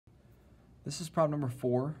This is problem number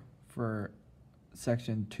 4 for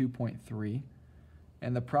section 2.3.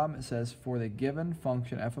 And the problem, it says, for the given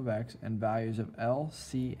function f of x and values of L,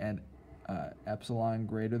 C, and epsilon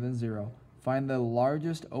greater than 0, find the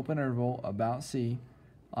largest open interval about C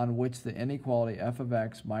on which the inequality f of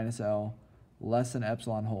x minus L less than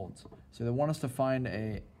epsilon holds. So they want us to find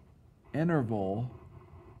a interval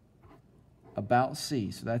about C.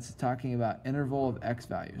 So that's talking about interval of x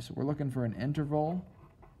values. So we're looking for an interval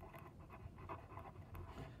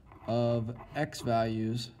of x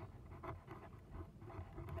values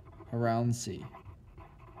around C.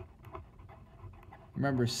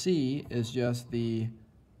 Remember, C is just the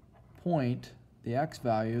point, the x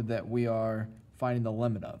value that we are finding the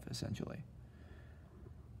limit of, essentially,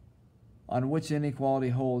 on which inequality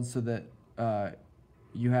holds so that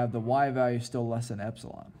you have the y value still less than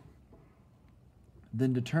epsilon.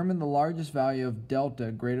 Then determine the largest value of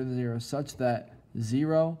delta greater than 0 such that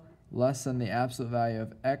 0 less than the absolute value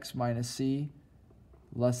of x minus C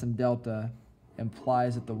less than delta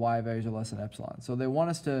implies that the y values are less than epsilon. So they want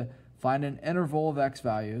us to find an interval of x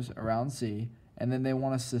values around C, and then they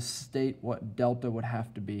want us to state what delta would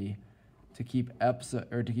have to be to keep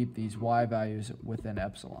these y values within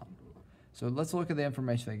epsilon. So let's look at the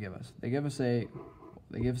information they give us. They give us a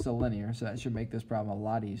linear, so that should make this problem a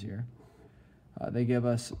lot easier. They give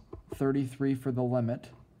us 33 for the limit.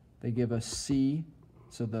 They give us C,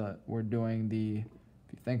 so we're doing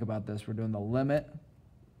if you think about this, we're doing the limit.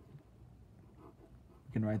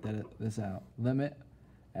 We can write this out. Limit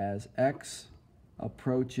as x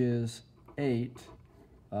approaches 8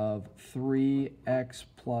 of 3x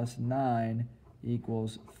plus 9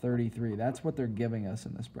 equals 33. That's what they're giving us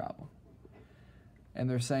in this problem. And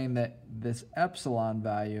they're saying that this epsilon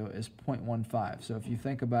value is 0.15. So if you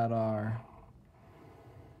think about our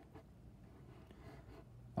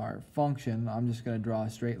function, I'm just going to draw a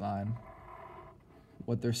straight line.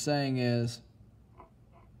 What they're saying is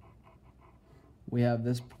we have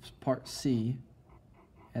this part C,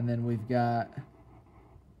 and then we've got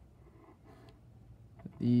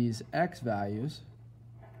these x values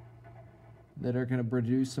that are going to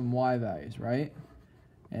produce some y values, right?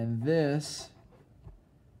 And this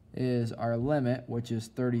is our limit, which is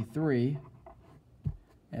 33,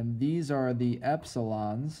 and these are the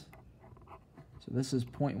epsilons. So this is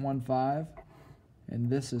 0.15, and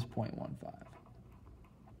this is 0.15.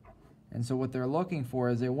 And so what they're looking for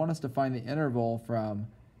is they want us to find the interval from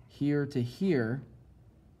here to here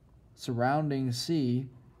surrounding C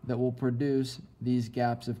that will produce these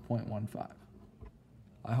gaps of 0.15.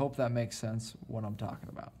 I hope that makes sense what I'm talking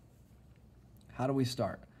about. How do we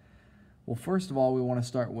start? Well, first of all, we want to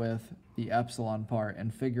start with the epsilon part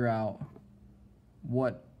and figure out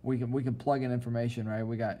what we can plug in information, right?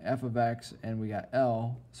 We got f of x and we got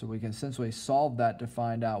L, so we can essentially solve that to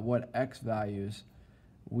find out what x values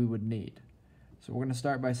we would need. So we're going to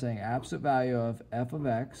start by saying absolute value of f of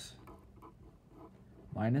x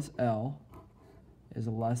minus L is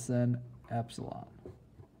less than epsilon.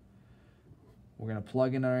 We're going to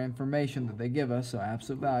plug in our information that they give us, so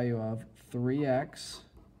absolute value of 3x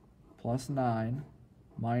plus 9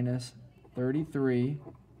 minus 33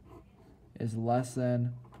 is less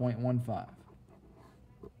than 0.15.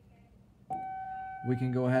 We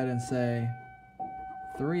can go ahead and say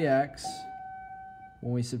 3x,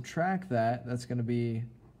 when we subtract that, that's going to be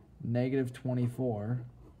negative 24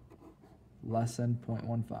 less than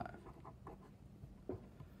 0.15.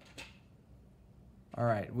 All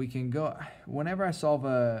right, we can go, whenever I solve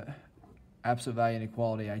a absolute value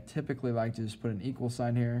inequality, I typically like to just put an equal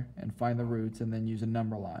sign here and find the roots and then use a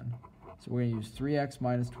number line. So we're going to use 3x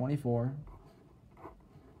minus 24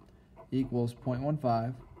 equals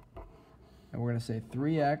 0.15, and we're going to say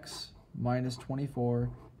 3x minus 24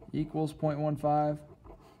 equals 0.15,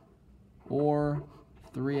 or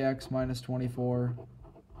 3x minus 24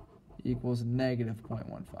 equals negative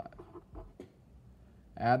 0.15.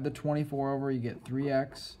 Add the 24 over, you get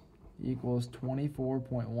 3x equals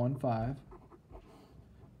 24.15,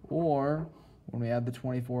 or when we add the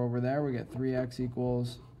 24 over there, we get 3x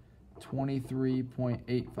equals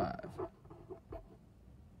 23.85.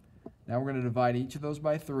 Now we're going to divide each of those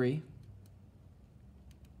by 3.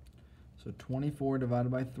 So 24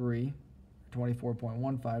 divided by 3,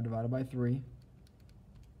 24.15 divided by 3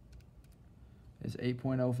 is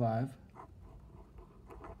 8.05.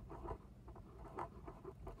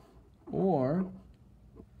 Or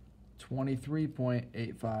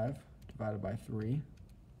 23.85 divided by 3,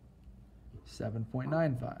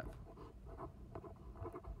 7.95.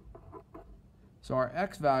 So our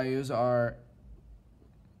x values are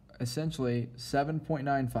essentially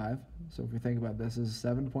 7.95. So if we think about this, this is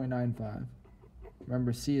 7.95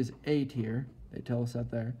 Remember, C is 8 here. They tell us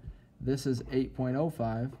that there. This is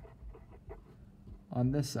 8.05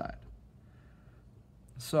 on this side.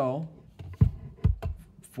 So,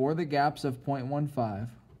 for the gaps of 0.15,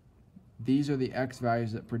 these are the x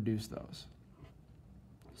values that produce those.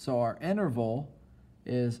 So our interval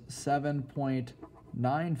is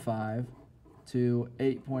 7.95 to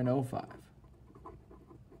 8.05.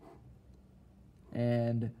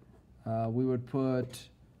 And we would put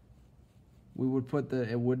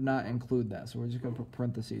it would not include that, so we're just going to put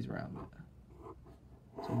parentheses around it.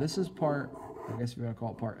 So this is part, I guess we're going to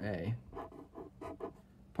call it part A.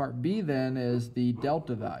 Part B then is the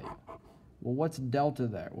delta value. Well, what's delta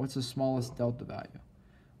there? What's the smallest delta value?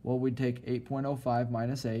 Well, we'd take 8.05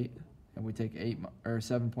 minus 8, and we take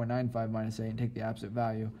 7.95 minus 8 and take the absolute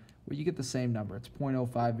value. Well, you get the same number. It's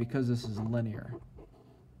 0.05 because this is linear.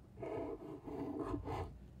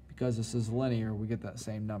 Because this is linear, we get that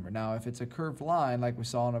same number. Now, if it's a curved line, like we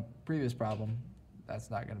saw in a previous problem, that's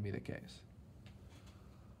not going to be the case.